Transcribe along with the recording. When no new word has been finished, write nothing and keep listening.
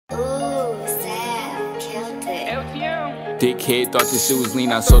Dickhead, thought this shit was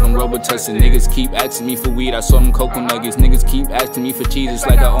lean. I sold them Robitussin. Niggas keep asking me for weed. I sold them Cocoa Nuggets. Niggas keep asking me for cheese. It's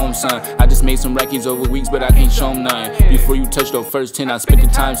like I owe them son. I just made some records over weeks, but I can't show them nothing. Before you touch those first 10, I spit the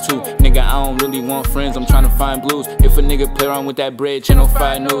times 2. Nigga, I don't really want friends. I'm trying to find blues. If a nigga play around with that bread, channel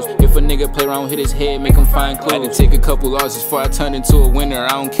 5 news. If a nigga play around, hit his head, make him find clues. I had to take a couple losses before I turned into a winner. I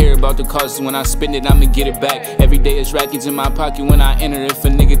don't care about the costs. When I spend it, I'ma get it back. Every day it's rackets in my pocket when I enter. If a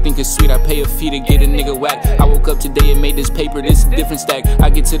nigga think it's sweet, I pay a fee to get a nigga whack. I woke up today and made this paper. This a different stack. I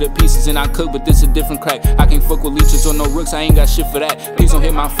get to the pieces and I cook, but this a different crack. I can't fuck with leeches or no rooks. I ain't got shit for that. Please don't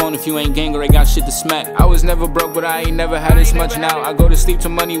hit my phone if you ain't gang or ain't got shit to smack. I was never broke, but I ain't never had this much now. I go to sleep to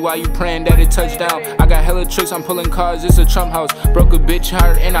money while you praying that it touch down. I got hella tricks, I'm pulling cars, it's a Trump house. Broke a bitch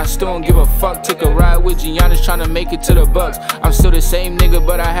heart and I still don't give a fuck. Took a ride with Giannis trying to make it to the Bucks. I'm still the same nigga,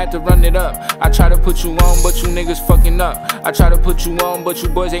 but I had to run it up. I try to put you on, but you niggas fucking up. I try to put you on, but you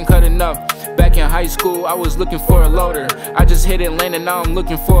boys ain't cut enough. Back in high school, I was looking for a loader. I just hit Atlanta, now I'm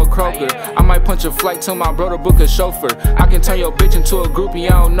looking for a croaker. I might punch a flight till my bro to book a chauffeur. I can turn your bitch into a groupie,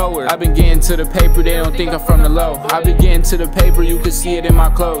 I don't know her. I been getting to the paper, they don't think I'm from the low. I been getting to the paper, you can see it in my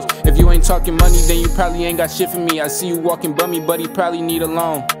clothes. If you ain't talking money, then you probably ain't got shit for me. I see you walking bummy, but he probably need a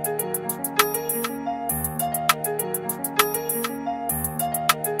loan.